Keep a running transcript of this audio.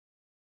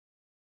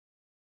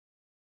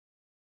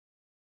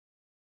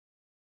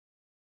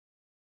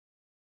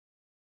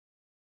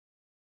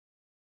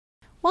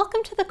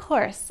Welcome to the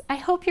course. I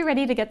hope you're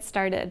ready to get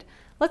started.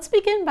 Let's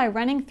begin by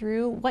running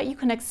through what you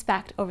can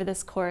expect over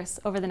this course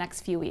over the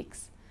next few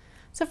weeks.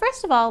 So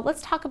first of all,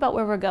 let's talk about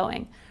where we're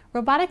going.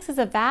 Robotics is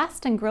a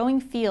vast and growing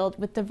field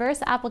with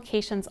diverse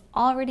applications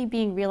already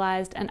being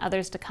realized and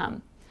others to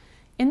come.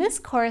 In this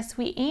course,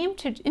 we aim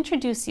to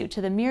introduce you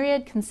to the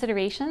myriad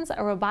considerations a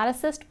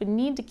roboticist would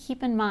need to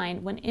keep in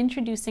mind when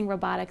introducing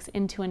robotics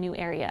into a new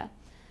area.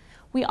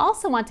 We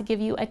also want to give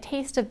you a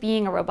taste of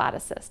being a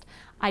roboticist,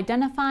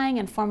 identifying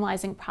and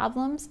formalizing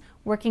problems,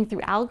 working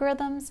through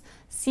algorithms,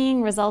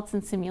 seeing results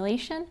in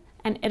simulation,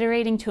 and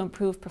iterating to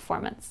improve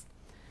performance.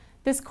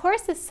 This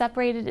course is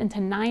separated into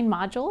 9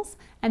 modules,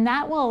 and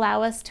that will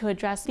allow us to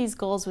address these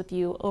goals with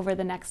you over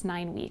the next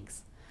 9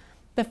 weeks.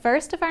 The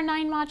first of our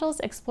 9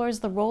 modules explores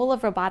the role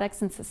of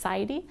robotics in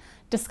society,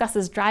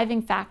 discusses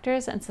driving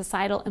factors and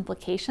societal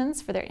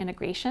implications for their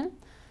integration.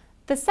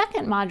 The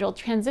second module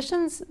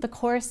transitions the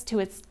course to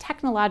its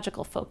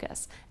technological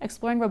focus,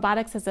 exploring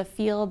robotics as a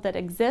field that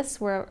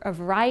exists where a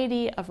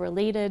variety of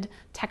related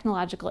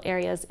technological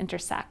areas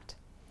intersect.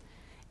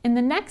 In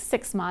the next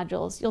 6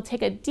 modules, you'll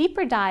take a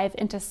deeper dive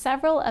into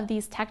several of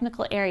these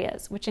technical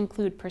areas, which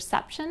include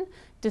perception,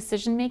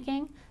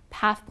 decision-making,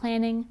 path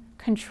planning,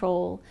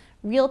 control,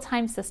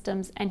 real-time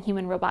systems, and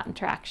human-robot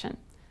interaction.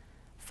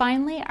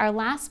 Finally, our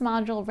last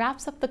module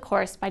wraps up the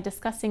course by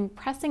discussing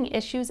pressing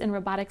issues in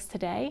robotics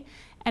today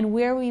and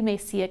where we may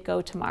see it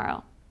go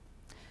tomorrow.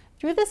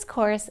 Through this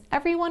course,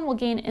 everyone will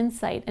gain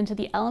insight into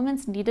the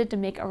elements needed to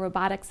make a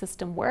robotic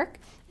system work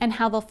and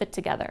how they'll fit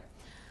together.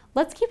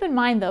 Let's keep in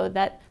mind, though,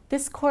 that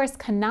this course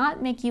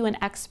cannot make you an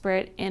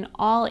expert in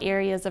all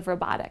areas of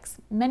robotics.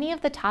 Many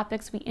of the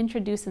topics we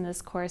introduce in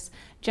this course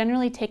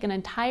generally take an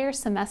entire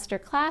semester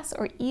class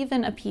or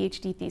even a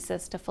PhD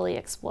thesis to fully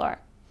explore.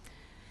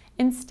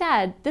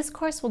 Instead, this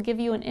course will give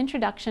you an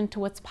introduction to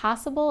what's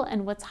possible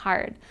and what's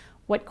hard,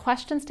 what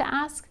questions to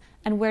ask,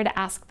 and where to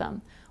ask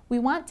them. We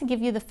want to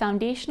give you the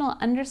foundational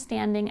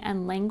understanding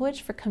and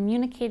language for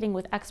communicating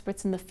with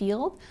experts in the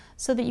field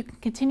so that you can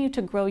continue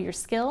to grow your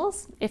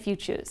skills if you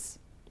choose.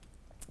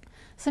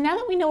 So now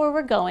that we know where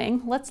we're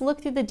going, let's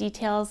look through the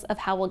details of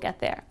how we'll get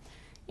there.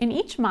 In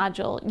each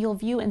module, you'll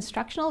view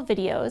instructional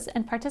videos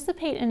and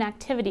participate in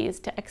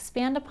activities to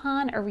expand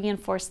upon or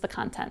reinforce the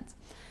content.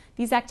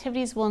 These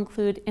activities will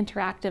include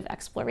interactive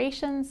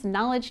explorations,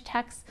 knowledge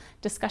texts,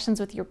 discussions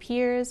with your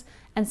peers,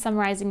 and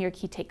summarizing your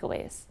key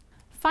takeaways.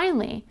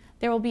 Finally,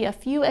 there will be a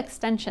few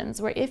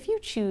extensions where, if you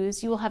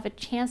choose, you will have a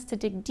chance to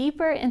dig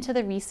deeper into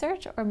the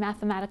research or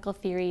mathematical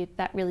theory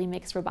that really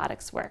makes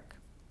robotics work.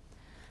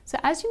 So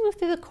as you move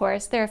through the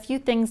course, there are a few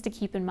things to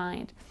keep in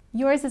mind.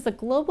 Yours is a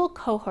global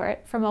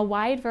cohort from a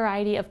wide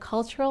variety of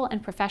cultural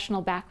and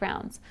professional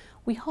backgrounds.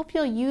 We hope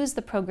you'll use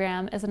the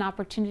program as an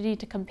opportunity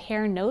to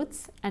compare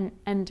notes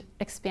and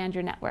expand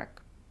your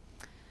network.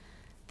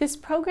 This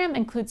program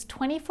includes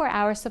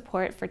 24-hour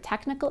support for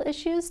technical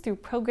issues through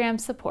program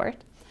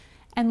support,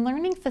 and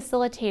learning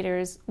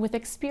facilitators with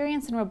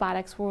experience in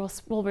robotics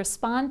will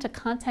respond to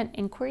content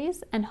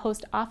inquiries and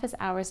host office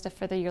hours to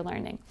further your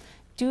learning.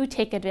 Do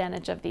take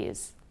advantage of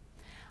these.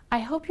 I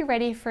hope you're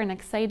ready for an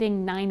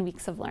exciting 9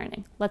 weeks of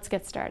learning. Let's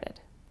get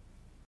started.